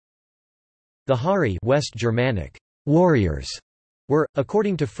The Harii, West Germanic warriors, were,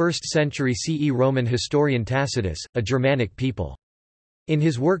 according to 1st century CE Roman historian Tacitus, a Germanic people. In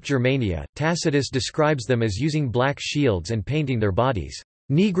his work Germania, Tacitus describes them as using black shields and painting their bodies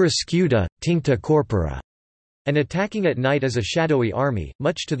nigra scuta, tincta corpora, and attacking at night as a shadowy army,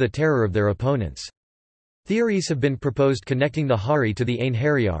 much to the terror of their opponents. Theories have been proposed connecting the Harii to the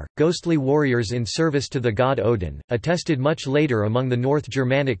Einherjar, ghostly warriors in service to the god Odin, attested much later among the North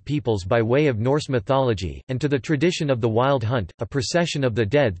Germanic peoples by way of Norse mythology, and to the tradition of the Wild Hunt, a procession of the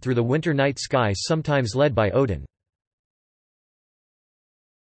dead through the winter night skies sometimes led by Odin.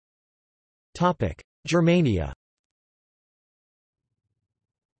 Germania.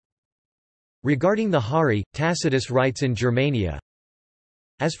 Regarding the Harii, Tacitus writes in Germania,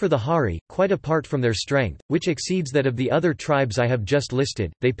 "As for the Harii, quite apart from their strength, which exceeds that of the other tribes I have just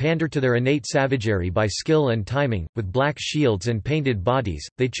listed, they pander to their innate savagery by skill and timing, with black shields and painted bodies,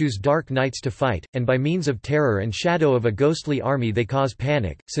 they choose dark nights to fight, and by means of terror and shadow of a ghostly army they cause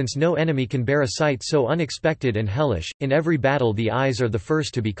panic, since no enemy can bear a sight so unexpected and hellish, in every battle the eyes are the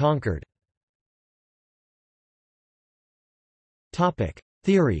first to be conquered."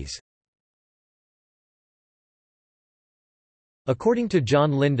 Theories. According to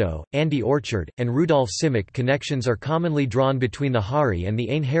John Lindow, Andy Orchard, and Rudolf Simek, connections are commonly drawn between the Harii and the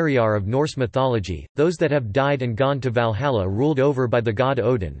Einherjar of Norse mythology, those that have died and gone to Valhalla ruled over by the god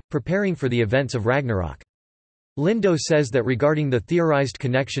Odin, preparing for the events of Ragnarok. Lindow says that regarding the theorized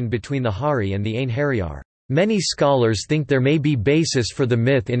connection between the Harii and the Einherjar, "Many scholars think there may be basis for the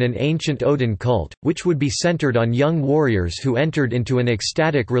myth in an ancient Odin cult, which would be centered on young warriors who entered into an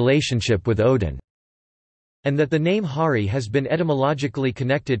ecstatic relationship with Odin, and that the name Harii has been etymologically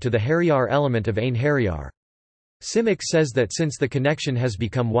connected to the Herjar element of Einherjar." Simek says that since the connection has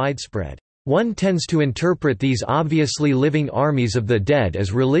become widespread, "One tends to interpret these obviously living armies of the dead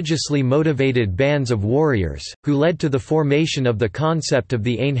as religiously motivated bands of warriors, who led to the formation of the concept of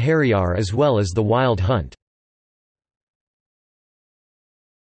the Einherjar as well as the Wild Hunt."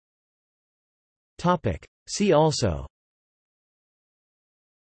 See also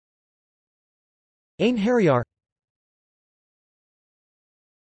Einherjar.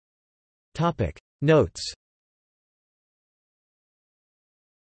 Notes.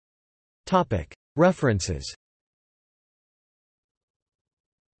 References.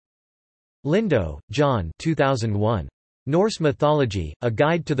 Lindow, John 2001. Norse Mythology, A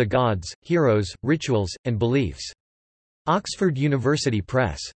Guide to the Gods, Heroes, Rituals, and Beliefs. Oxford University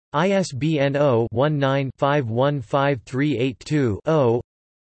Press. ISBN 0-19-515382-0.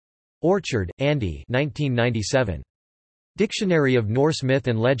 Orchard, Andy 1997. Dictionary of Norse Myth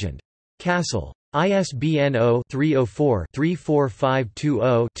and Legend. Castle. ISBN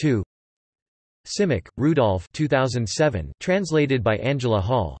 0-304-34520-2. Simek, Rudolf 2007, translated by Angela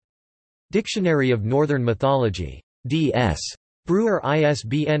Hall. Dictionary of Northern Mythology. D.S. Brewer,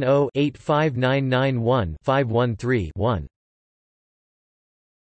 ISBN 0-85991-513-1.